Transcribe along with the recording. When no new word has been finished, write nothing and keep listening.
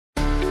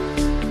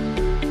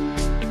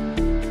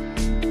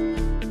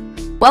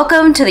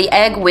Welcome to the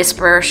Egg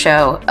Whisperer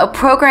Show, a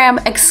program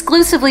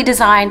exclusively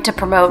designed to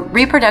promote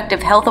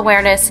reproductive health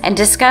awareness and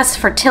discuss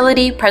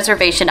fertility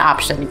preservation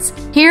options.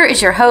 Here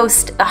is your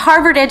host, the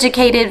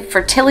Harvard-educated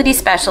fertility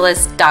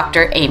specialist,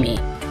 Dr. Amy.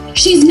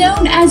 She's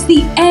known as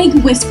the Egg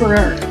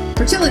Whisperer.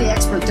 Fertility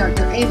expert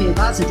Dr. Amy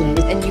Avazadeh.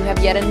 And you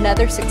have yet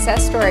another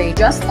success story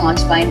Just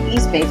launched by an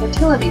East Bay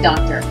fertility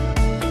doctor.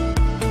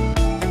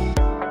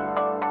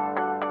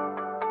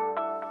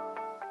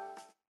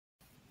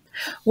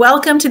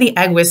 Welcome to the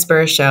Egg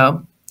Whisperer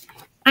Show.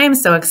 I am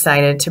so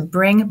excited to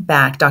bring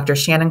back Dr.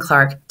 Shannon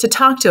Clark to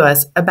talk to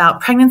us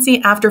about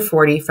pregnancy after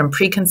 40 from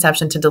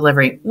preconception to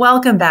delivery.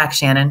 Welcome back,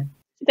 Shannon.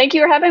 Thank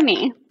you for having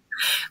me.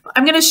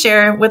 I'm going to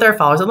share with our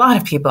followers. A lot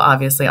of people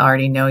obviously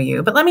already know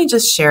you, but let me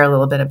just share a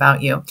little bit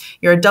about you.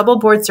 You're a double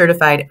board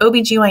certified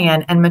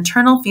OBGYN and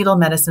maternal fetal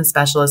medicine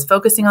specialist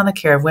focusing on the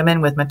care of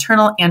women with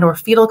maternal and or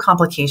fetal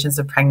complications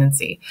of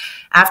pregnancy.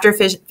 After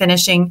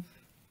finishing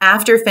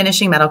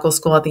medical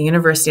school at the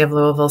University of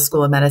Louisville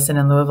School of Medicine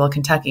in Louisville,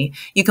 Kentucky,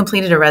 you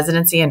completed a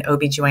residency in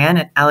OBGYN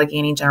at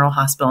Allegheny General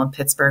Hospital in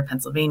Pittsburgh,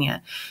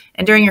 Pennsylvania.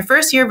 And during your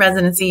first year of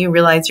residency, you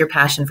realized your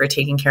passion for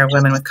taking care of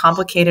women with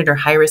complicated or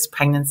high-risk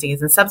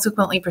pregnancies and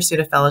subsequently pursued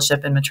a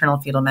fellowship in maternal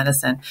fetal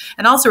medicine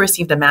and also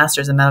received a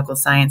master's in medical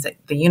science at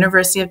the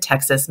University of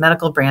Texas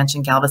Medical Branch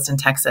in Galveston,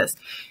 Texas.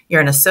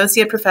 You're an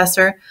associate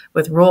professor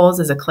with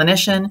roles as a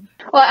clinician.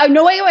 Well,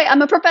 no, wait.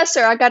 I'm a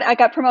professor. I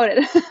got promoted.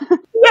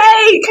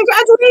 Yay!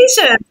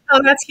 Congratulations! Oh,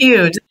 that's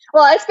huge.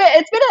 Well, it's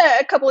been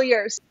a couple of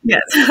years.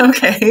 Yes.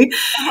 Okay.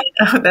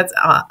 Oh, that's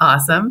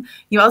awesome.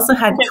 You also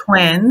had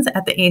twins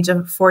at the age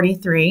of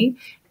 43,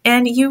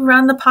 and you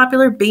run the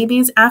popular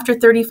Babies After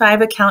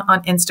 35 account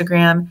on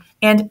Instagram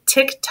and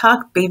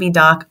TikTok Baby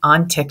Doc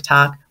on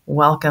TikTok.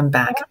 Welcome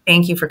back.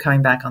 Thank you for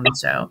coming back on the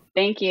show.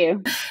 Thank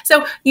you.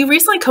 So you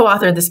recently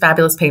co-authored this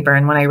fabulous paper.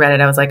 And when I read it,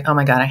 I was like, oh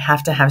my God, I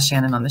have to have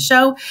Shannon on the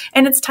show.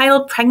 And it's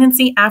titled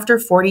Pregnancy After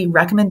 40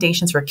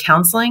 Recommendations for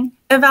Counseling,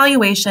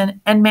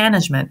 Evaluation, and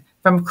Management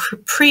from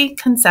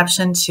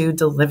Preconception to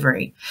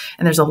Delivery.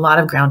 And there's a lot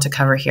of ground to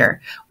cover here.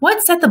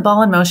 What set the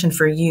ball in motion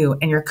for you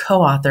and your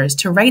co-authors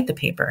to write the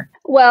paper?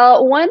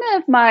 Well, one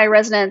of my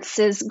residents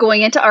is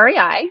going into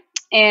REI,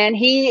 and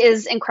he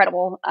is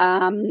incredible.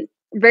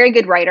 Very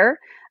good writer.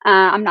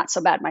 I'm not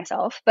so bad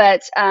myself,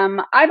 but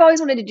I've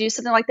always wanted to do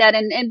something like that.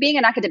 And being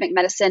in academic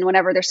medicine,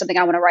 whenever there's something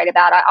I want to write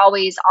about, I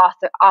always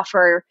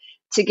offer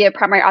to give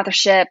primary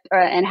authorship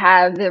and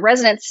have the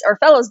residents or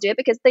fellows do it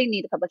because they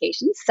need the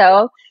publications.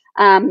 So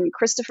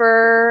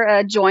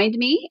Christopher joined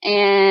me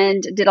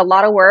and did a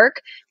lot of work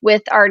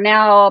with our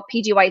now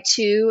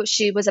PGY2.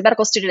 She was a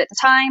medical student at the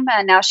time,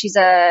 and now she's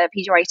a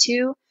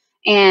PGY2.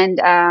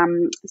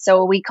 And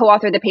so we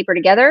co-authored the paper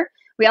together.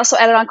 We also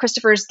added on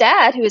Christopher's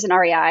dad, who is an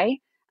REI,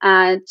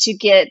 to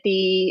get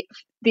the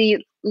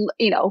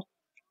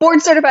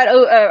board certified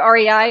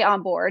REI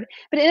on board.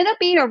 But it ended up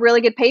being a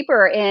really good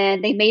paper,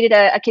 and they made it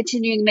a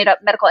continuing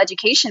medical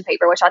education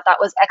paper, which I thought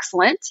was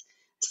excellent.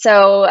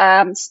 So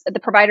the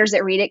providers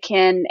that read it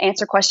can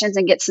answer questions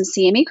and get some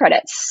CME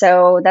credits.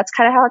 So that's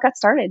kind of how it got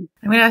started.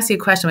 I'm going to ask you a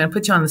question. I'm going to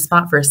put you on the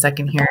spot for a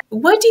second here.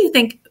 What do you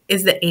think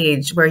is the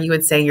age where you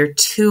would say you're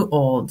too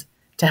old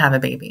to have a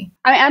baby?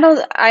 I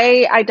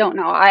don't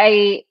know.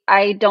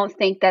 I don't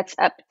think that's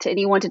up to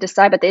anyone to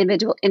decide, but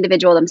the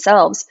individual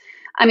themselves.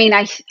 I mean,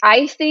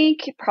 I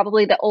think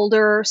probably the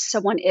older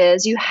someone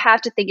is, you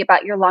have to think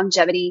about your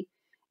longevity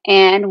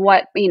and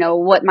what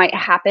might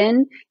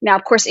happen. Now,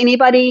 of course,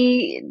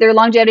 their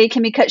longevity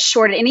can be cut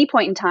short at any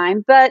point in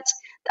time, but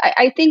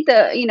I think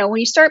when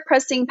you start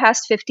pressing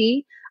past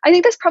 50, I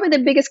think that's probably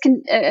the biggest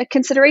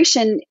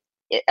consideration,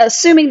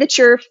 assuming that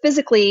you're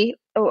physically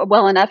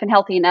well enough and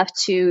healthy enough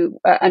to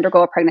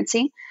undergo a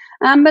pregnancy.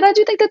 But I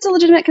do think that's a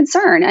legitimate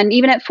concern. And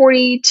even at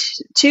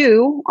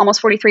 42,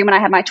 almost 43, when I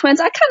had my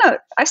twins, I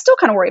still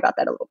kind of worry about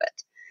that a little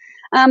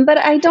bit. But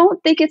I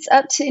don't think it's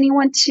up to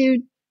anyone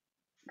to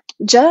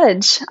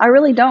judge. I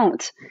really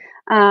don't.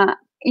 I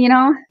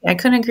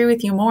couldn't agree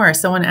with you more.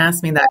 Someone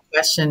asked me that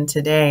question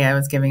today. I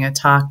was giving a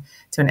talk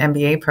to an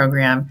MBA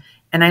program,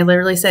 and I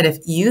literally said, if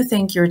you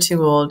think you're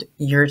too old,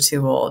 you're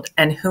too old.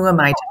 And who am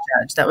I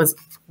to judge? That was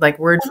like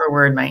word for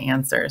word my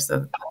answer.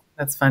 So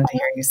that's fun to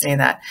hear you say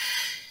that.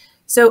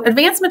 So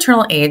advanced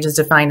maternal age is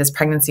defined as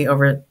pregnancy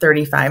over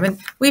 35. And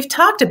we've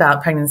talked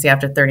about pregnancy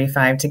after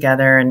 35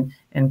 together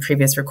in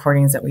previous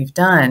recordings that we've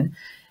done.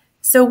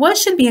 So what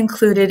should be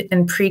included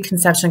in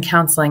preconception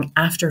counseling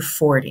after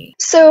 40?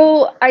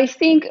 So I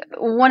think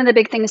one of the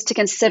big things to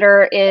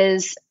consider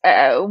is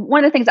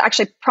one of the things that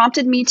actually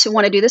prompted me to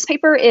want to do this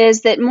paper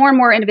is that more and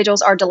more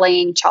individuals are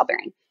delaying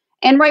childbearing.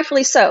 And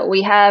rightfully so.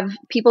 We have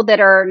people that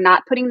are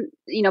not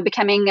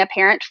becoming a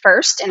parent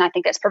first, and I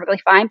think that's perfectly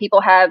fine.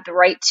 People have the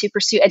right to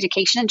pursue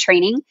education and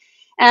training.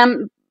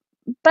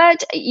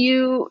 But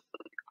you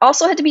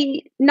also had to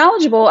be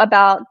knowledgeable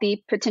about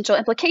the potential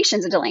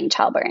implications of delaying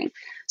childbearing.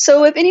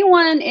 So if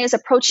anyone is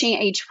approaching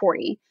age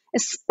 40,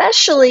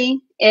 especially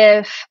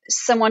if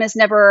someone has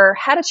never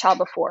had a child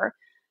before,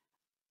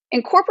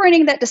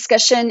 incorporating that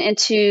discussion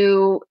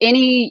into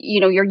any,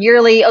 your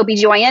yearly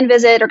OBGYN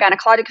visit or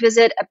gynecologic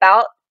visit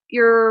about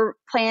your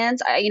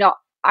plans,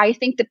 I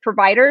think the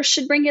providers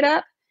should bring it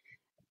up.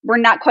 We're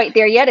not quite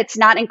there yet. It's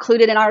not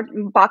included in our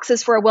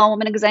boxes for a well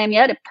woman exam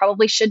yet. It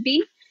probably should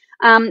be.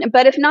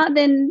 But if not,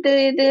 then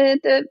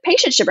the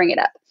patient should bring it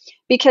up,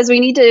 because we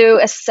need to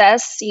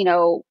assess,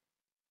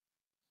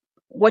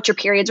 what your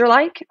periods are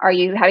like. Are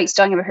you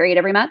still having a period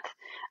every month?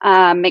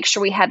 Make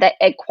sure we have that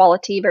egg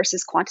quality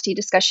versus quantity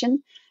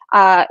discussion.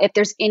 If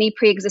there's any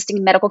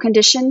pre-existing medical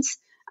conditions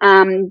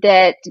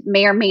that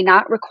may or may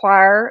not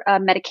require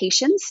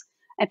medications.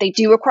 If they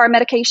do require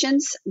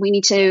medications, we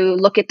need to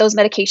look at those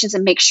medications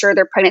and make sure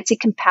they're pregnancy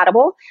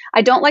compatible.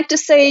 I don't like to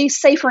say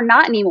safe or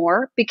not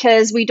anymore,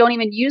 because we don't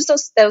even use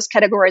those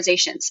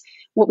categorizations.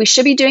 What we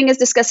should be doing is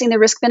discussing the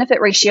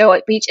risk-benefit ratio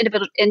of each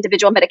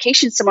individual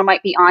medication someone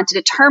might be on to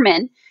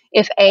determine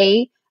if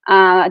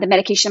the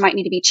medication might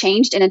need to be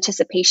changed in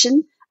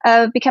anticipation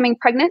of becoming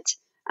pregnant,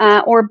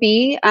 or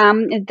B,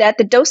 that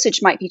the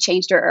dosage might be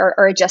changed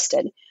or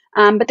adjusted.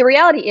 But the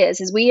reality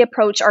is, as we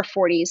approach our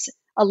 40s,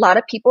 a lot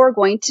of people are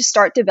going to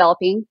start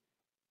developing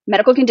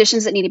medical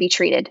conditions that need to be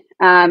treated.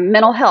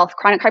 Mental health,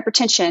 chronic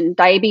hypertension,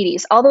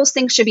 diabetes, all those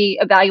things should be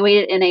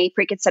evaluated in a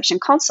preconception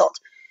consult.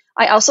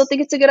 I also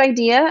think it's a good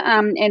idea,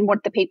 and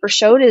what the paper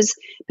showed is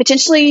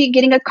potentially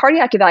getting a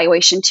cardiac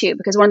evaluation too,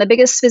 because one of the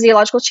biggest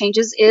physiological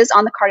changes is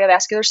on the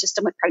cardiovascular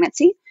system with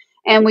pregnancy.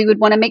 And we would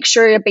want to make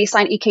sure a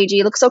baseline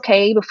EKG looks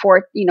okay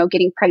before,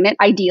 getting pregnant,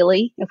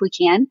 ideally, if we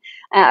can,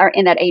 or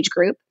in that age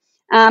group.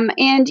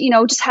 And,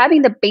 just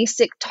having the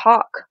basic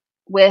talk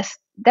with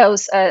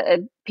those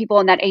people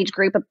in that age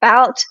group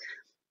about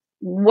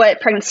what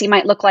pregnancy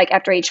might look like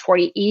after age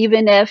 40,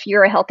 even if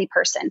you're a healthy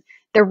person,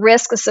 the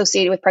risk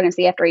associated with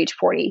pregnancy after age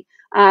 40.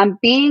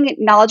 Being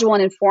knowledgeable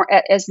and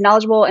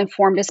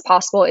informed as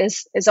possible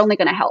is only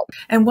going to help.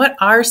 And what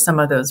are some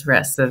of those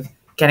risks of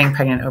getting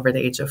pregnant over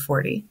the age of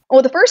 40?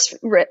 Well, the first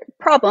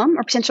problem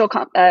or potential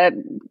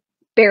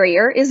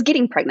barrier is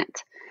getting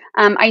pregnant.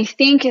 I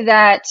think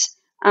that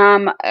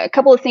a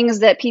couple of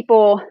things that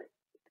people,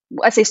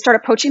 as they start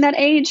approaching that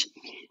age,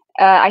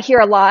 I hear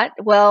a lot,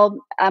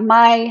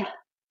 my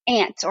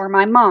aunt or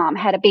my mom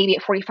had a baby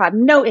at 45,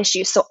 no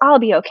issues, so I'll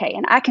be okay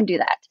and I can do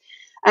that.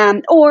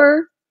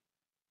 Or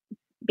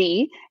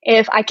B,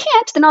 if I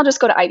can't, then I'll just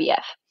go to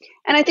IVF.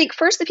 And I think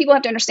first that people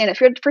have to understand that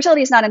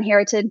fertility is not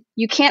inherited.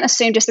 You can't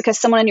assume just because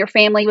someone in your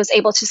family was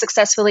able to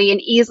successfully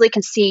and easily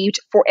conceive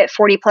at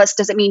 40 plus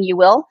doesn't mean you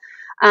will.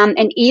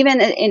 And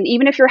even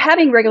if you're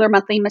having regular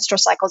monthly menstrual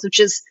cycles, which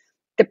is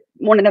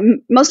one of the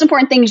most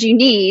important things you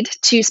need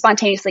to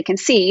spontaneously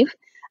conceive,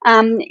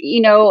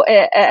 it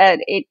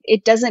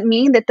doesn't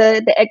mean that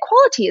the egg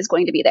quality is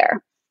going to be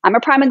there. I'm a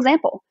prime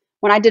example.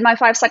 When I did my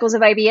 5 cycles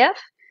of IVF,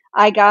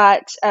 I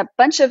got a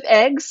bunch of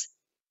eggs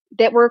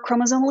that were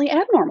chromosomally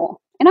abnormal,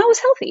 and I was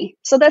healthy.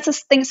 So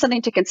that's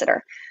something to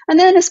consider. And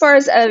then as far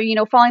as,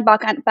 falling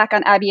back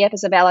on IVF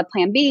as a valid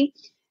plan B,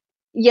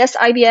 yes,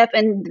 IVF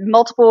and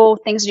multiple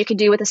things you can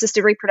do with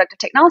assisted reproductive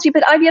technology,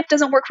 but IVF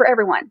doesn't work for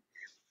everyone.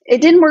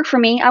 It didn't work for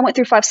me. I went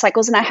through 5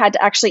 cycles and I had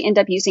to actually end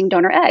up using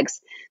donor eggs.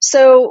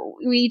 So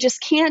we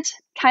just can't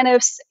kind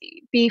of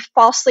be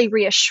falsely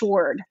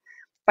reassured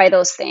by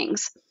those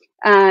things.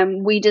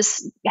 We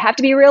just have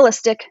to be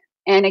realistic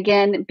and,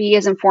 again, be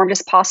as informed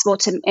as possible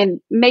and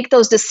make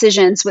those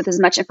decisions with as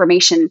much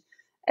information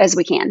as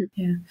we can.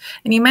 Yeah.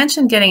 And you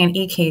mentioned getting an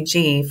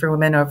EKG for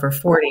women over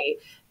 40.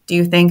 Do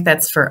you think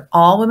that's for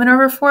all women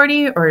over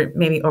 40 or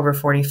maybe over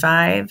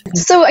 45?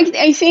 So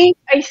I think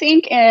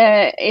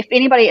if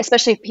anybody,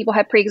 especially if people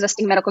have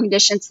pre-existing medical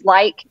conditions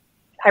like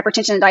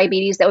hypertension and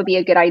diabetes, that would be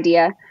a good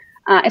idea.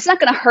 It's not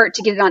going to hurt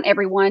to get it on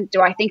everyone.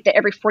 Do I think that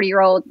every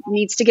 40-year-old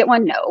needs to get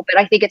one? No, but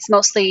I think it's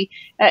mostly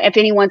if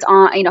anyone's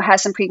on,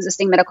 has some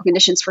pre-existing medical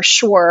conditions, for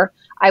sure,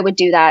 I would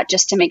do that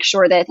just to make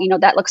sure that,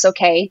 that looks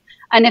okay.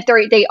 And if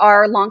they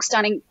are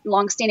long-standing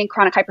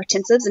chronic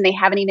hypertensives and they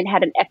haven't even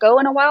had an echo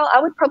in a while, I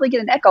would probably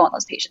get an echo on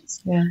those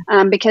patients. Yeah.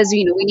 Because,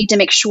 we need to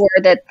make sure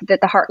that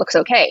the heart looks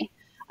okay.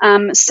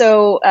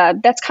 So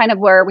that's kind of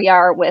where we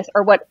are with,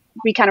 or what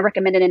we kind of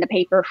recommended in the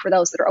paper for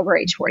those that are over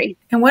age 40.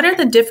 And what are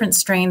the different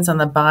strains on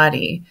the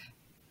body,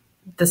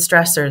 the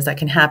stressors that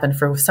can happen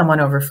for someone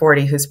over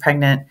 40 who's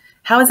pregnant?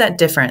 How is that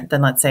different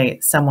than, let's say,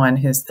 someone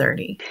who's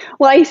 30?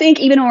 Well, I think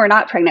even when we're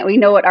not pregnant, we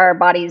know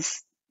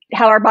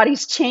how our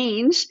bodies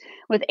change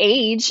with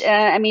age.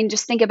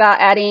 Just think about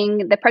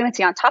adding the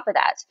pregnancy on top of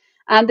that.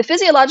 The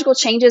physiological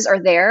changes are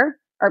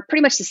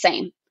pretty much the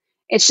same.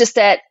 It's just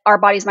that our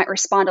bodies might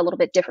respond a little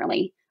bit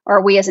differently,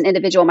 or we as an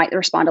individual might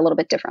respond a little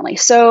bit differently.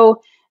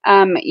 So,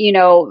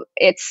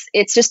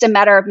 it's just a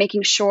matter of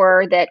making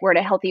sure that we're at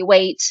a healthy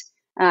weight.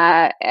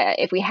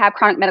 If we have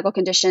chronic medical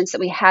conditions, that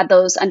we have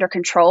those under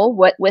control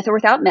with or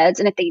without meds.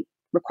 And if they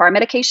require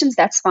medications,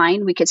 that's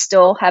fine. We could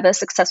still have a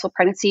successful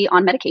pregnancy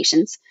on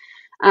medications.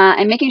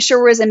 And making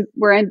sure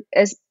we're in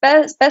as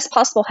best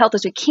possible health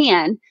as we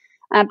can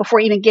before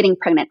even getting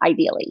pregnant,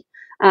 ideally.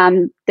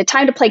 The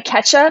time to play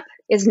catch up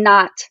is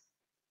not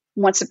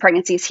once the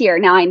pregnancy is here.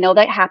 Now, I know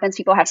that happens.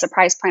 People have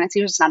surprise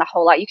pregnancies. There's not a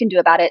whole lot you can do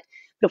about it.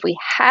 But if we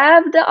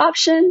have the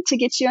option to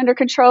get you under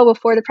control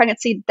before the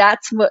pregnancy, that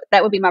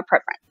would be my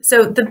preference.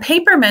 So the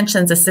paper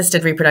mentions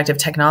assisted reproductive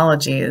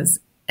technologies.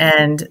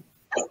 And,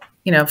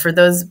 for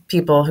those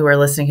people who are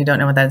listening who don't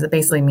know what that is, it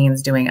basically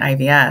means doing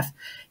IVF.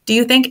 Do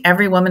you think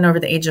every woman over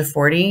the age of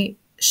 40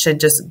 should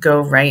just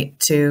go right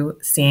to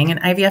seeing an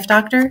IVF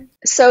doctor?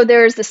 So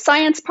there's the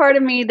science part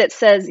of me that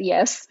says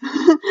yes,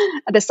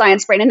 the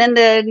science brain, and then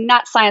the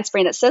not science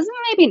brain that says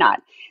maybe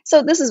not.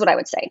 So this is what I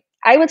would say.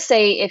 I would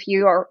say if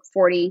you are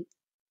 40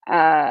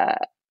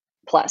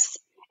 plus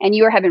and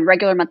you are having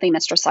regular monthly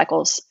menstrual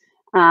cycles,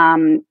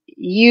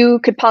 you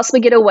could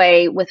possibly get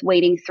away with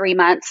waiting 3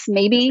 months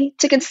maybe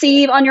to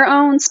conceive on your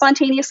own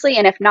spontaneously.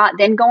 And if not,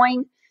 then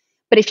going.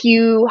 But if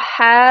you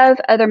have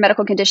other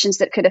medical conditions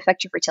that could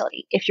affect your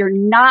fertility, if you're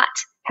not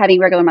having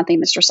regular monthly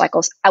menstrual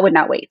cycles, I would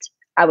not wait.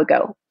 I would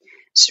go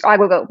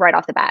right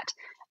off the bat.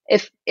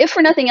 If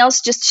for nothing else,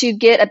 just to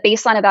get a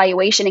baseline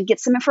evaluation and get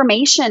some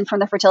information from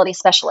the fertility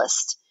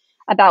specialist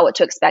about what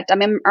to expect. I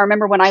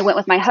remember when I went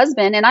with my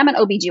husband, and I'm an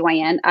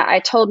OBGYN, I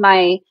told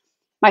my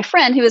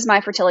friend who is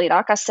my fertility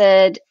doc, I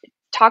said,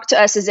 talk to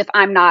us as if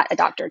I'm not a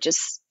doctor,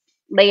 just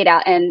lay it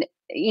out. And,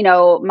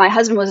 my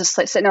husband was just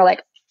sitting there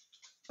like,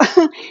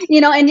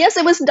 and yes,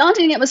 it was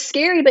daunting. It was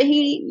scary, but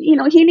he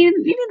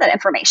needed that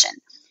information.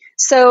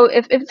 So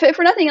if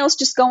for nothing else,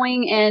 just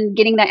going and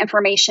getting that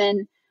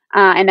information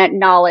and that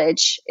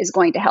knowledge is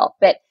going to help.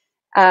 But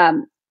I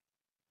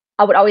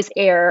would always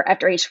err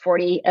after age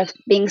 40 of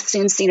being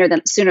sooner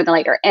than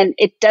later. And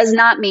it does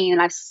not mean,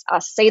 and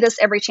I'll say this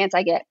every chance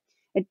I get,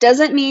 it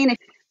doesn't mean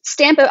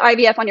stamp an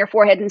IVF on your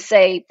forehead and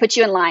say, put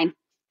you in line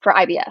for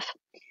IVF.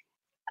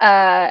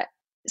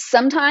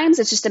 Sometimes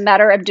it's just a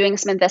matter of doing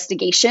some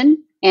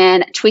investigation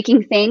and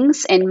tweaking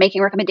things and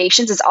making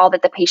recommendations is all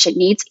that the patient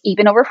needs,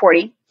 even over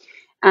 40.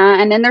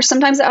 And then there's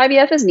sometimes the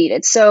IVF is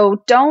needed.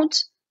 So don't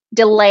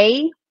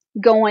delay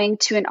going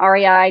to an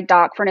REI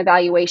doc for an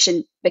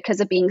evaluation because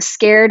of being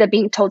scared of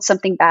being told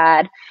something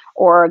bad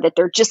or that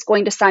they're just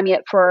going to sign me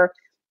up for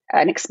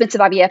an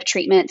expensive IVF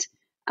treatment.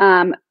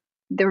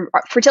 The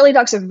fertility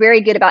docs are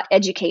very good about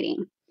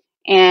educating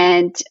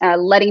and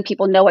letting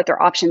people know what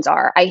their options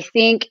are. I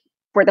think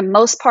for the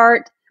most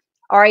part,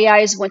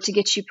 REIs want to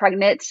get you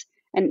pregnant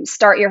and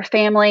start your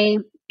family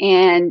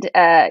and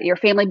your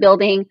family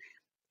building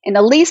in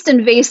the least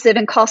invasive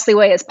and costly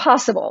way as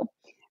possible.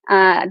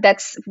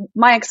 That's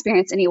my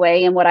experience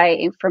anyway,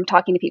 and from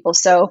talking to people.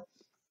 So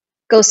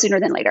go sooner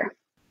than later.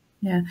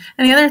 Yeah.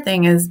 And the other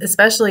thing is,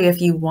 especially if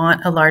you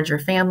want a larger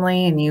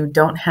family and you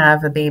don't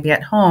have a baby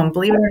at home,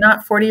 believe it or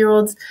not,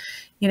 40-year-olds,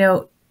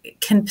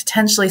 can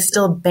potentially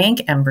still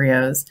bank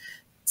embryos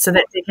so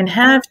that they can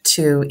have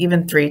 2,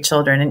 even 3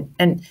 children.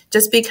 And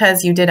just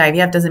because you did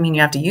IVF doesn't mean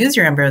you have to use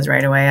your embryos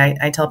right away.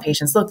 I tell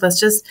patients, look, let's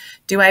just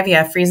do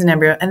IVF, freeze an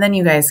embryo, and then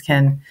you guys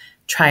can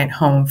try it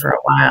home for a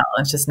while.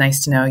 It's just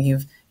nice to know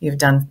you've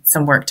done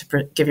some work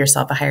to give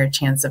yourself a higher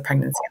chance of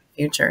pregnancy in the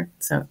future.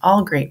 So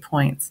all great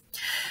points.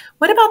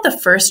 What about the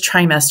first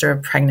trimester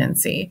of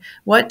pregnancy?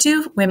 What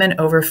do women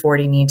over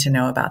 40 need to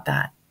know about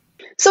that?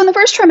 So in the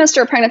first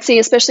trimester of pregnancy,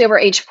 especially over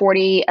age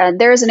 40,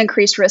 there is an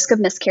increased risk of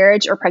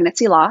miscarriage or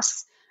pregnancy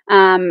loss.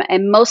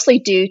 And mostly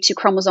due to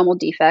chromosomal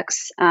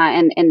defects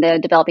in the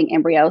developing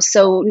embryo.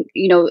 So,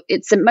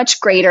 it's a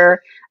much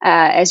greater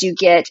as you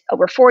get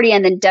over 40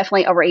 and then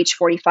definitely over age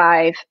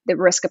 45, the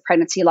risk of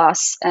pregnancy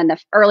loss and the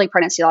early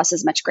pregnancy loss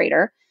is much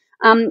greater.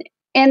 And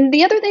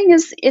the other thing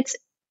is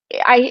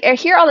I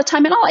hear all the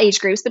time in all age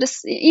groups, but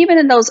even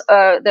in those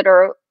that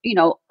are,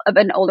 of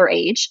an older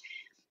age,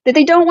 that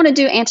they don't want to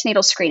do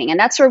antenatal screening. And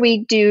that's where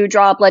we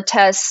draw a blood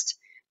test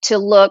to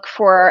look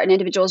for an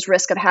individual's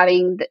risk of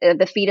having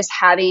the fetus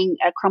having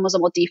a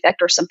chromosomal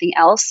defect or something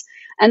else.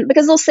 And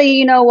because they'll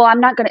say, well, I'm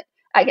not going to,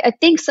 I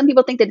think some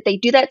people think that if they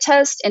do that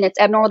test and it's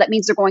abnormal, that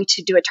means they're going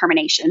to do a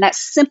termination. And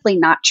that's simply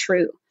not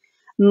true.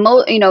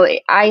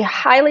 I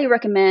highly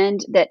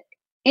recommend that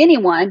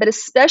anyone, but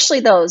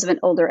especially those of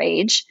an older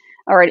age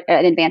or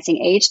an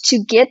advancing age,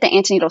 to get the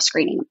antenatal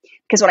screening.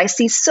 Because what I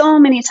see so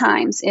many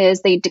times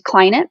is they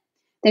decline it,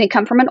 then they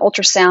come from an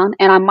ultrasound,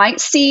 and I might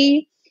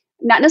see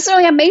not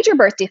necessarily a major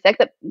birth defect,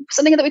 but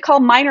something that we call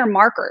minor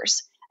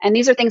markers. And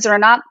these are things that are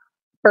not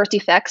birth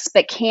defects,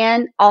 but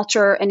can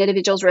alter an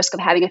individual's risk of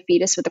having a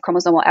fetus with a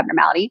chromosomal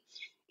abnormality.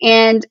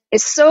 And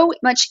it's so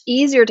much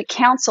easier to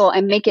counsel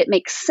and make it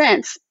make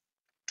sense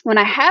when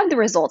I have the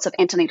results of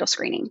antenatal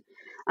screening,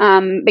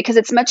 because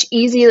it's much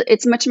easier,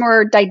 it's much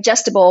more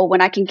digestible when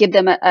I can give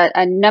them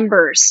a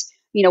numbers,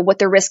 what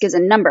their risk is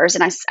in numbers.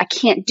 And I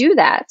can't do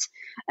that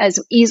as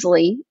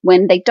easily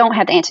when they don't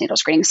have the antenatal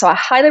screening. So I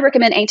highly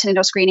recommend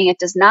antenatal screening. It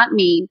does not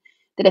mean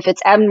that if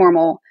it's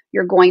abnormal,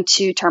 you're going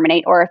to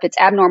terminate, or if it's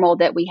abnormal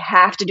that we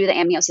have to do the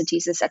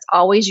amniocentesis. That's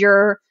always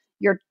your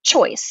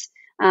choice.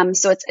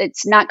 So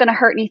it's not going to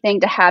hurt anything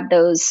to have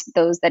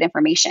that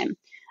information.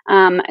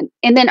 And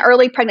then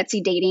early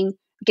pregnancy dating,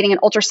 getting an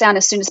ultrasound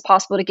as soon as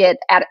possible to get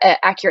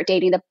accurate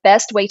dating. The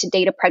best way to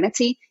date a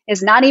pregnancy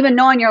is not even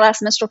knowing your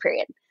last menstrual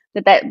period.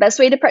 that best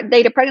way to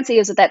date a pregnancy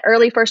is with that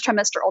early first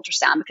trimester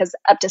ultrasound, because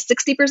up to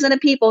 60% of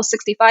people,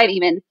 65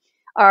 even,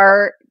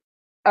 are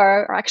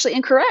actually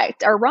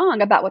incorrect, are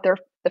wrong about what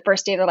the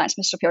first day of their last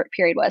menstrual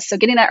period was. So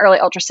getting that early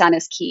ultrasound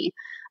is key.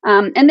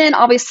 And then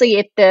obviously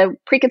if the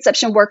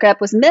preconception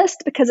workup was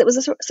missed because it was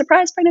a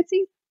surprise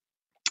pregnancy,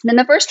 then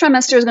the first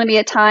trimester is going to be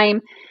a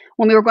time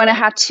when we were going to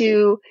have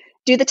to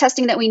do the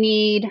testing that we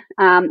need,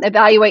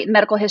 evaluate the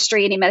medical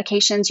history, any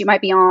medications you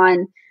might be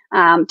on,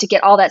 to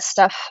get all that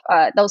stuff,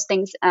 those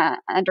things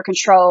under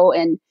control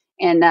and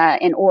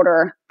in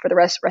order for the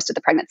rest of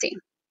the pregnancy.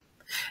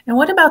 And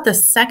what about the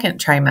second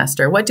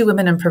trimester? What do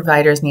women and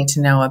providers need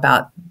to know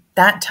about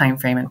that time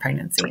frame in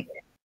pregnancy?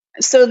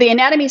 So the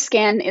anatomy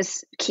scan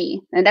is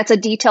key, and that's a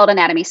detailed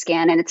anatomy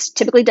scan, and it's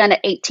typically done at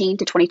 18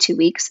 to 22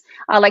 weeks.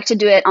 I like to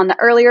do it on the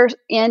earlier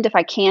end if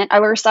I can,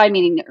 earlier side,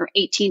 meaning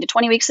 18 to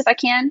 20 weeks if I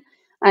can,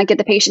 get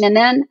the patient in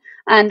then.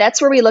 And that's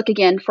where we look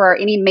again for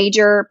any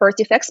major birth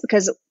defects,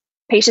 because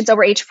patients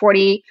over age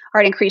 40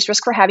 are at increased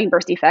risk for having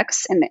birth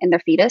defects in their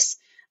fetus.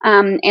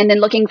 And then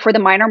looking for the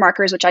minor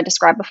markers, which I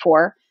described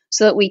before,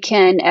 so that we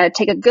can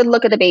take a good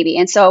look at the baby.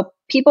 And so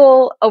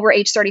people over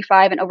age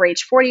 35 and over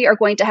age 40 are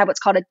going to have what's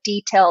called a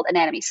detailed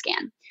anatomy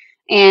scan.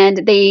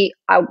 And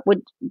I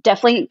would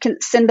definitely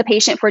send the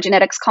patient for a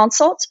genetics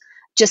consult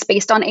just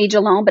based on age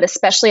alone, but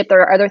especially if there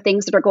are other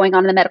things that are going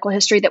on in the medical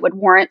history that would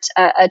warrant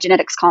a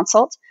genetics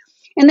consult.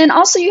 And then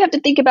also you have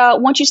to think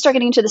about, once you start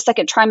getting into the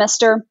second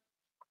trimester,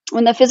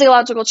 when the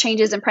physiological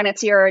changes in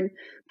pregnancy are in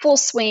full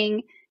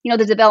swing,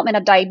 the development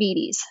of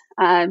diabetes,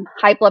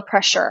 high blood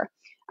pressure,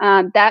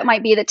 that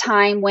might be the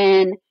time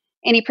when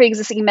any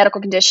pre-existing medical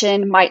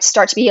condition might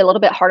start to be a little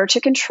bit harder to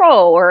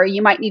control, or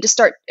you might need to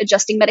start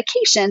adjusting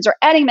medications or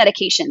adding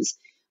medications.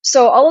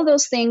 So all of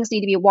those things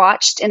need to be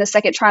watched in the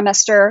second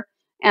trimester,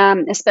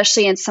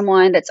 especially in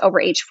someone that's over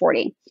age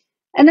 40.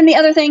 And then the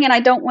other thing, and I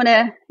don't want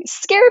to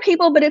scare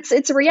people, but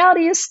it's a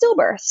reality, is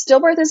stillbirth.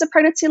 Stillbirth is a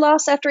pregnancy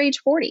loss after age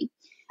 40.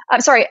 I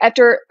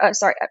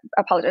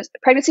apologize.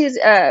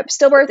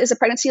 Stillbirth is a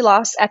pregnancy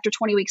loss after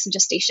 20 weeks of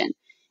gestation.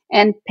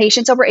 And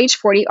patients over age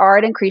 40 are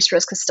at increased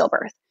risk of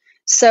stillbirth.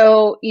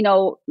 So,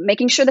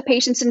 making sure the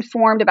patient's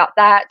informed about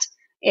that.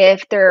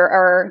 If there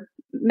are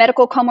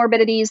medical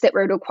comorbidities that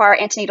would require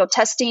antenatal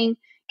testing,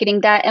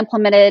 getting that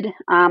implemented,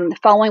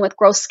 following with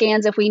growth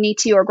scans if we need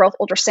to, or growth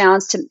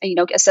ultrasounds to,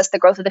 assess the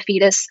growth of the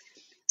fetus.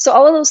 So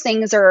all of those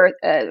things are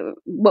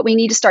what we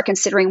need to start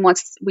considering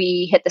once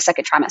we hit the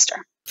second trimester.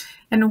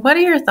 And what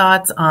are your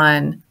thoughts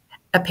on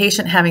a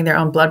patient having their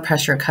own blood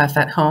pressure cuff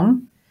at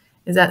home?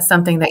 Is that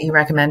something that you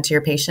recommend to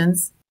your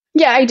patients?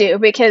 Yeah, I do,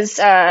 because,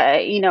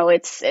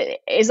 it's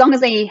as long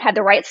as they have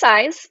the right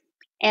size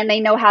and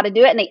they know how to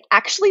do it and they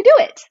actually do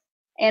it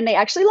and they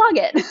actually log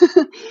it,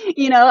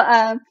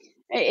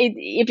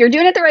 if you're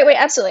doing it the right way,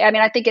 absolutely. I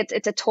mean, I think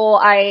it's a tool.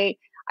 I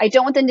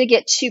don't want them to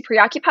get too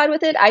preoccupied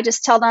with it. I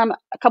just tell them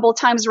a couple of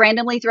times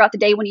randomly throughout the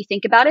day when you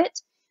think about it.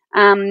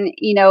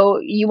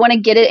 You want to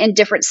get it in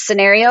different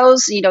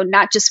scenarios,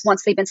 not just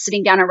once they've been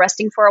sitting down and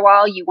resting for a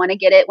while. You want to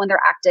get it when they're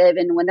active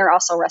and when they're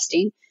also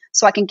resting,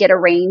 so I can get a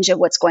range of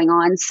what's going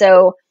on.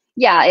 So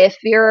yeah, if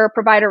your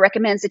provider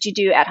recommends that you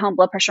do at-home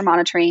blood pressure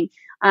monitoring,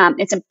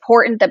 it's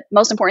important. The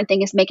most important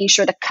thing is making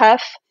sure the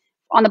cuff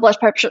on the blood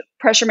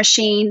pressure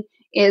machine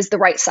is the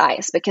right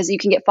size, because you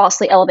can get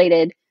falsely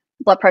elevated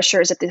blood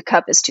pressures if the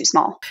cup is too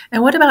small.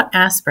 And what about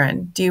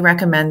aspirin? Do you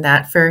recommend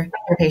that for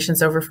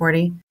patients over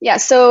 40? Yeah,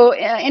 so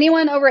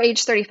anyone over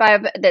age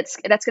 35 that's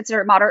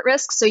considered moderate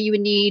risk. So you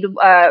would need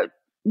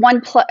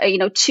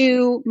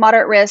two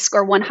moderate risk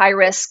or one high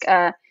risk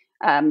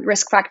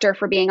risk factor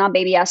for being on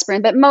baby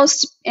aspirin. But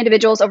most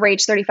individuals over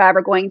age 35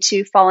 are going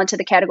to fall into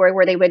the category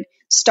where they would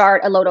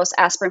start a low dose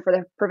aspirin for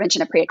the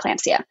prevention of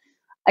preeclampsia.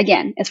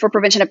 Again, it's for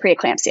prevention of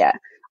preeclampsia.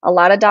 A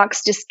lot of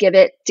docs just give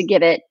it to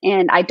give it,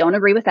 and I don't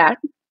agree with that.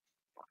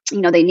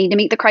 They need to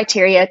meet the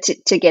criteria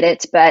to get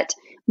it, but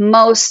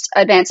most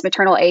advanced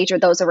maternal age, or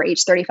those over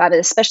age 35,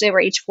 especially over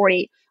age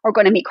 40, are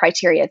going to meet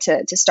criteria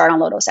to start on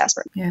low-dose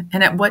aspirin. Yeah.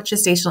 And at what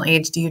gestational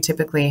age do you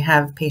typically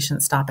have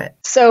patients stop it?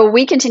 So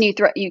you continue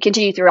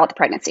throughout the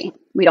pregnancy.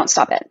 We don't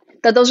stop it.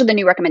 Those are the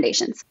new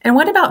recommendations. And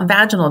what about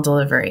vaginal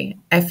delivery?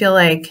 I feel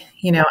like,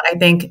 I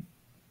think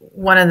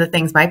one of the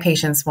things my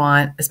patients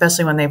want,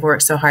 especially when they've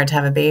worked so hard to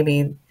have a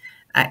baby,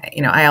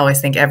 I always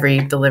think every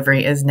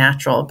delivery is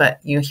natural, but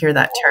you hear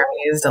that term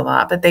used a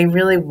lot, but they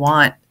really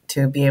want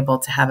to be able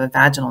to have a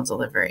vaginal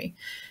delivery.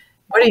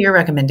 What are your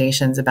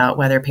recommendations about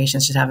whether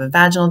patients should have a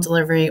vaginal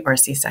delivery or a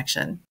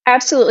C-section?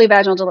 Absolutely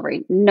vaginal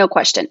delivery, no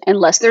question,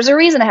 unless there's a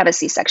reason to have a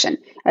C-section.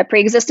 A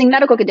pre-existing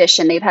medical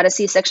condition, they've had a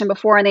C-section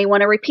before and they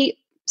want to repeat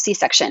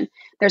C-section.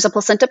 There's a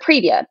placenta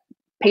previa.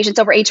 Patients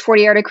over age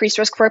 40 are at increased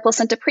risk for a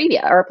placenta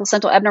previa or a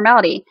placental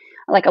abnormality,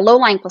 like a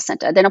low-lying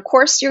placenta. Then, of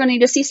course, you're going to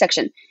need a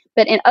C-section.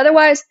 But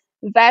otherwise,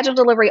 vaginal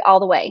delivery all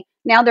the way.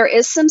 Now, there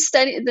is some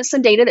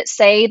data that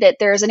say that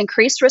there's an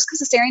increased risk of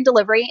cesarean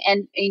delivery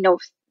and,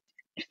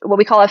 what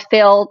we call a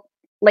failed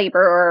labor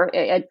or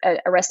a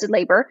arrested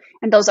labor,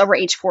 and those over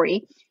age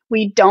 40.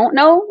 We don't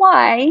know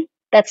why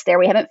that's there.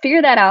 We haven't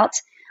figured that out.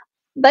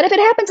 But if it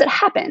happens, it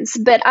happens.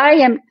 But I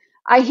am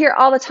I hear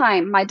all the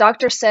time, my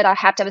doctor said I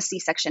have to have a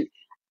C-section.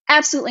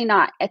 Absolutely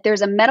not. If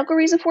there's a medical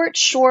reason for it,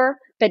 sure,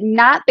 but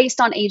not based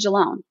on age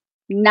alone.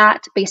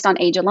 Not based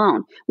on age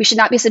alone. We should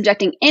not be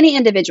subjecting any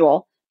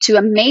individual to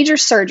a major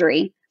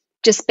surgery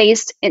just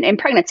based in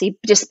pregnancy,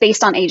 just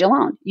based on age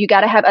alone. You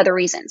got to have other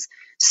reasons.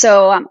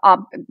 So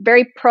I'm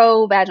very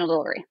pro vaginal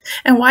delivery.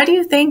 And why do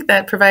you think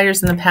that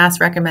providers in the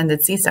past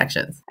recommended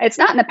C-sections? It's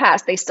not in the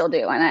past. They still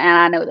do. And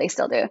I know they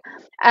still do.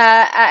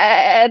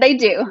 They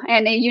do.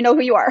 And you know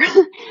who you are.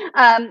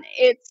 I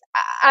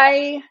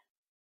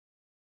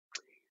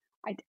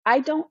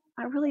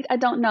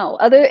don't know.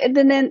 Other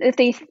than if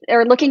they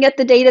are looking at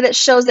the data that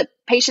shows that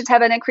patients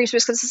have an increased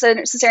risk of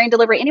cesarean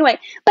delivery anyway.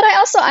 But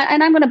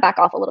and I'm going to back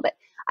off a little bit.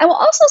 I will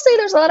also say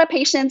there's a lot of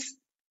patients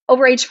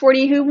over age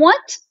 40 who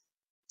want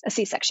a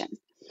C-section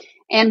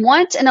and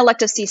want an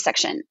elective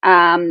C-section,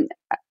 or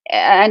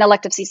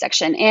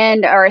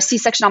a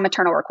C-section on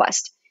maternal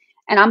request.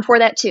 And I'm for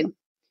that too.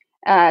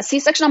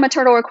 C-section on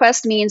maternal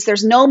request means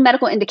there's no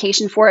medical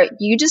indication for it.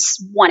 You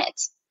just want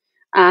it.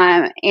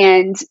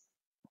 And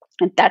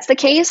if that's the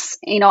case,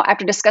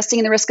 after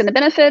discussing the risk and the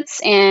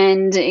benefits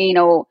and,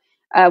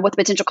 what the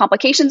potential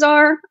complications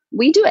are,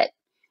 we do it.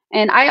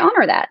 And I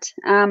honor that.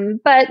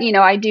 But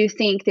I do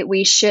think that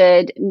we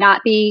should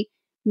not be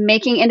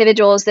making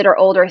individuals that are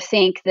older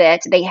think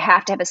that they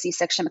have to have a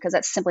C-section, because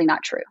that's simply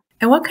not true.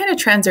 And what kind of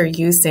trends are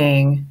you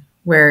seeing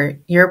where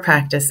you're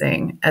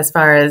practicing as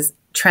far as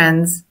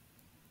trends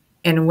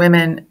in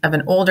women of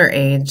an older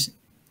age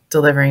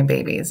delivering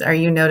babies? Are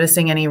you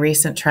noticing any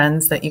recent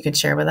trends that you could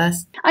share with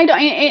us? I don't,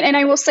 and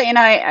I will say, and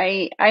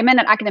I'm in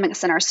an academic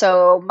center,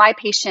 so my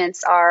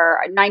patients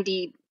are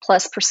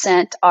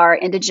 90+% are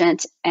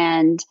indigent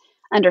and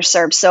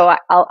underserved. So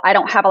I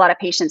don't have a lot of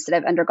patients that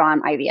have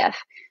undergone IVF.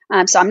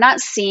 So I'm not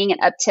seeing an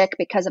uptick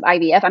because of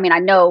IVF. I mean, I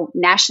know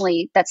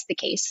nationally that's the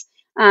case,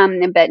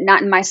 but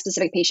not in my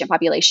specific patient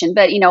population.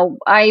 But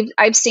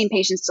I've seen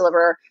patients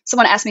deliver.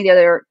 Someone asked me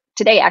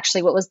today,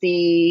 actually, what was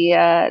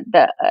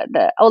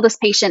the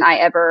oldest patient I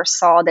ever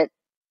saw that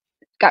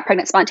got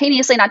pregnant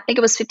spontaneously, and I think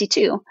it was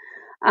 52.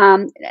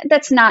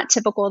 That's not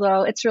typical,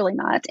 though. It's really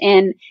not.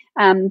 And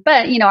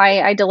but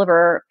I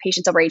deliver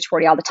patients over age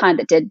 40 all the time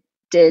that did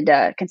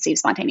conceive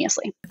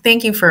spontaneously.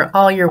 Thank you for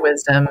all your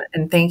wisdom,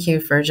 and thank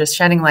you for just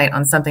shedding light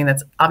on something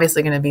that's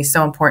obviously going to be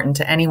so important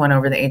to anyone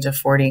over the age of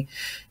 40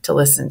 to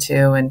listen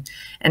to. And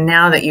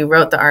now that you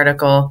wrote the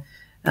article,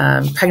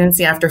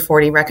 Pregnancy After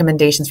 40,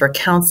 Recommendations for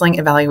Counseling,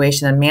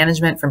 Evaluation, and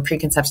Management from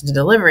Preconception to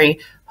Delivery,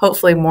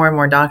 hopefully more and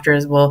more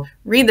doctors will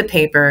read the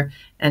paper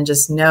and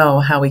just know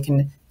how we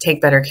can take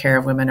better care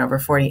of women over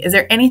 40. Is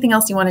there anything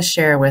else you want to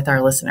share with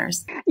our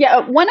listeners?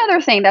 Yeah, one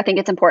other thing that I think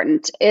it's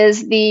important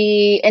is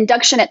the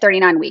induction at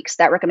 39 weeks,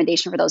 that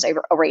recommendation for those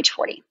over age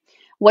 40.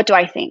 What do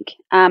I think?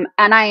 And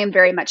I am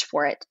very much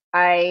for it.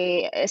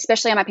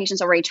 Especially on my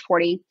patients over age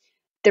 40,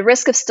 the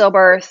risk of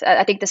stillbirth,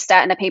 I think the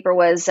stat in the paper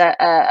was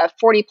a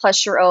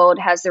 40-plus-year-old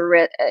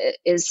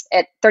is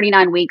at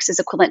 39 weeks is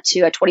equivalent to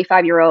a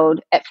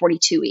 25-year-old at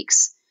 42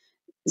 weeks.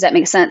 Does that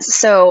make sense?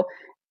 So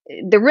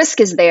the risk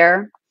is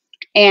there.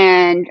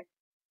 And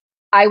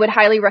I would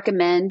highly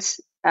recommend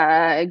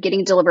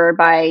getting delivered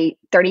by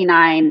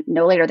 39,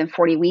 no later than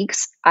 40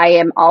 weeks. I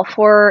am all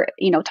for,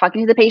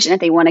 talking to the patient.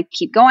 If they want to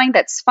keep going,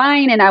 that's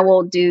fine. And I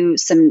will do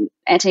some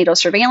antenatal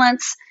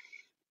surveillance.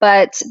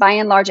 But by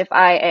and large, if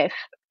I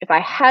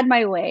had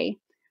my way,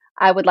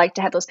 I would like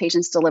to have those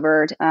patients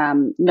delivered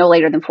no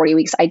later than 40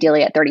 weeks,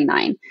 ideally at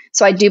 39.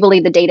 So I do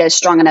believe the data is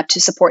strong enough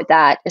to support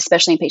that,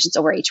 especially in patients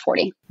over age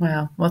 40.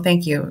 Wow. Well,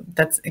 thank you.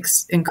 That's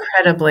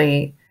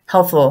incredibly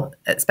helpful,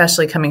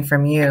 especially coming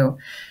from you,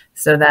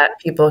 so that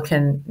people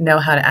can know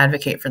how to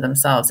advocate for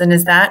themselves. And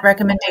is that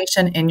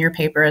recommendation in your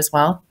paper as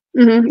well?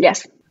 Mm-hmm,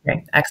 yes.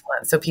 Okay,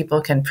 excellent. So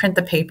people can print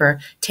the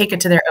paper, take it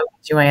to their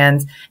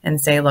OBGYNs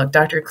and say, look,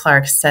 Dr.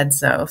 Clark said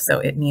so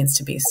it needs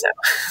to be so.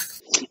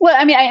 Well,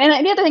 I mean,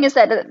 and the other thing is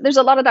that there's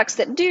a lot of docs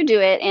that do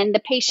it, and the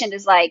patient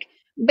is like,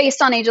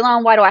 based on age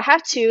alone, why do I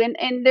have to?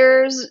 And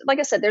there's, like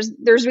I said,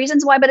 there's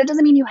reasons why, but it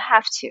doesn't mean you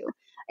have to.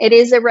 It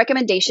is a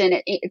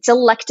recommendation. It's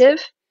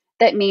elective.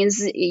 That means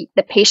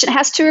the patient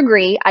has to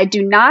agree. I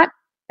do not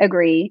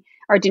agree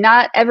or do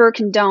not ever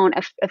condone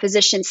a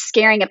physician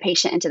scaring a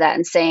patient into that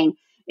and saying,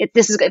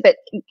 this is good, but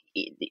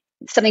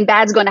something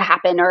bad's going to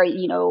happen, or,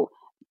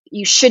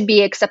 you should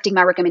be accepting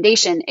my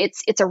recommendation.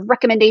 It's a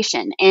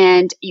recommendation,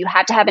 and you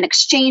have to have an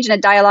exchange and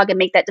a dialogue and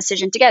make that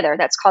decision together.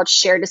 That's called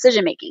shared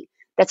decision making.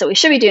 That's what we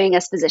should be doing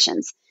as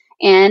physicians.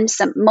 And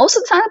most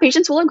of the time,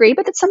 patients will agree,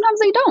 but sometimes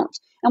they don't.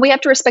 And we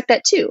have to respect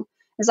that too,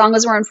 as long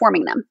as we're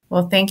informing them.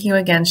 Well, thank you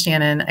again,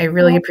 Shannon. I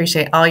really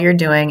appreciate all you're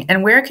doing.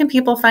 And where can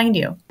people find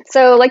you?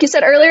 So like you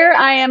said earlier,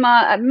 I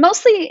am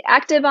mostly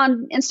active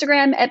on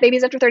Instagram at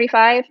Babies After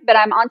 35, but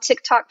I'm on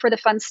TikTok for the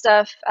fun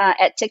stuff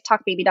at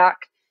TikTok Baby Doc.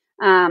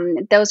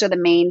 Those are the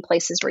main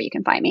places where you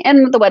can find me.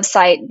 And the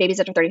website,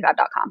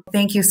 babiesafter35.com.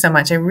 Thank you so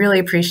much. I really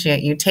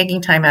appreciate you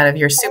taking time out of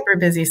your super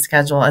busy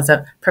schedule as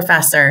a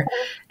professor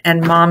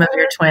and mom of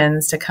your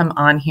twins to come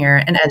on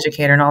here and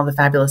educate and all the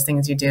fabulous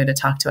things you do to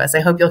talk to us. I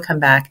hope you'll come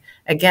back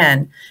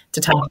again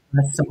to talk to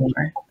us some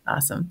more.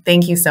 Awesome.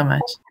 Thank you so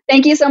much.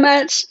 Thank you so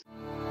much.